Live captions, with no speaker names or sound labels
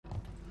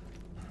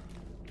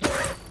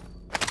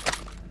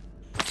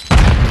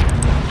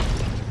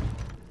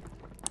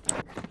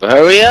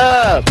Hurry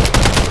up!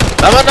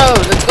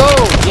 Vámonos, let's go!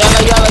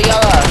 Yalla, yalla,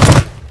 yalla!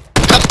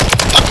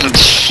 Fucking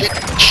shit.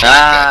 Nice!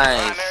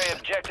 Primary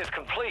objective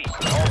complete.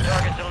 All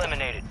targets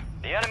eliminated.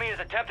 The enemy is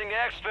attempting to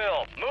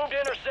exfil. Move to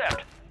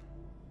intercept.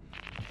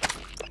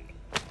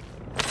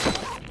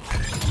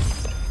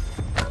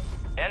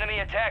 Enemy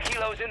attack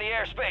helos in the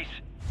airspace.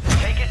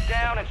 Take it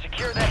down and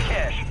secure that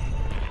cache.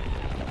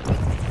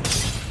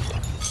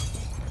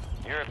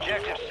 Your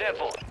objective's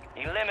simple.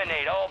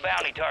 Eliminate all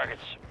bounty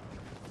targets.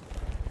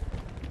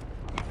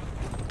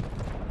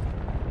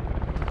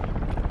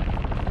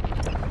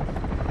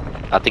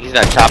 I think he's in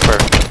a chopper.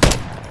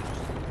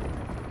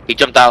 He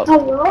jumped out.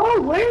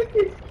 Hello? Where's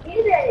this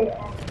kid at?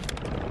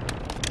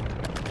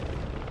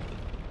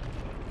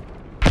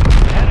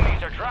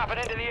 Enemies are dropping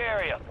into the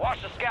area.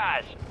 Watch the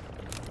skies.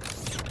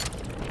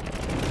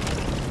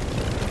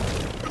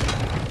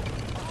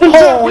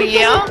 Oh,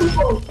 yeah?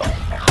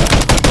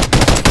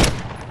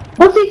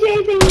 What's the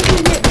anything you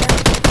can hit, man?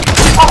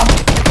 Oh,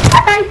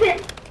 I thought he said.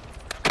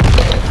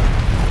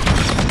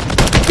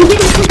 He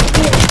didn't hit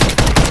me.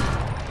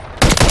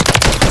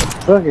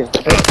 Okay.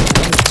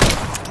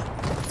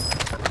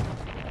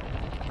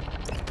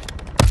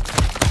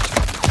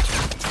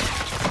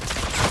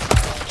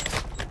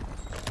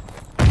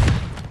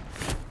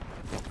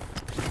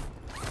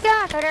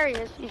 Gosh, oh, there he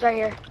is. He's right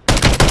here.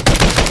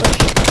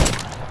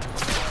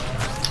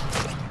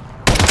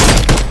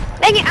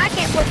 Dang it, I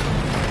can't push him.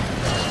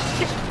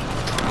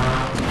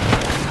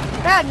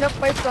 I had no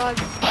place on.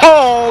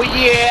 Oh,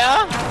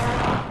 yeah?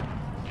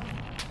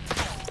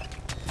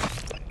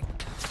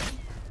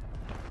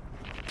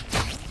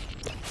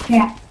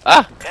 Yeah.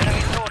 Ah!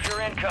 Enemy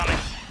soldier incoming.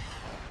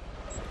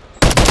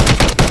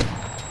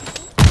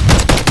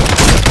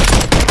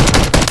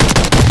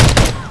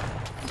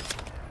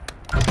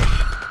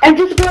 I'm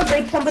just gonna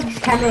break somebody's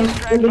camera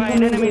Tracked when they by an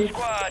come enemy in.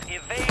 squad.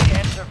 Evade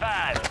and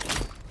survive.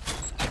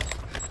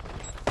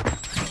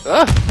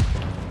 Ah!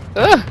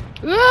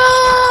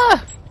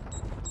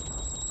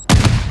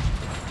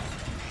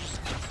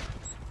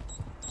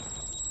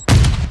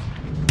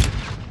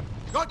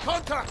 Got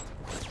contact.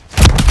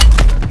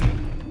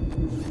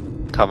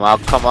 Come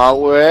out,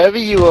 wherever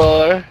you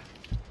are.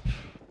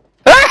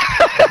 All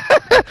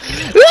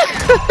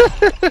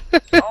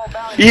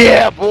bounty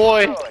Yeah, targets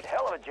boy! destroyed.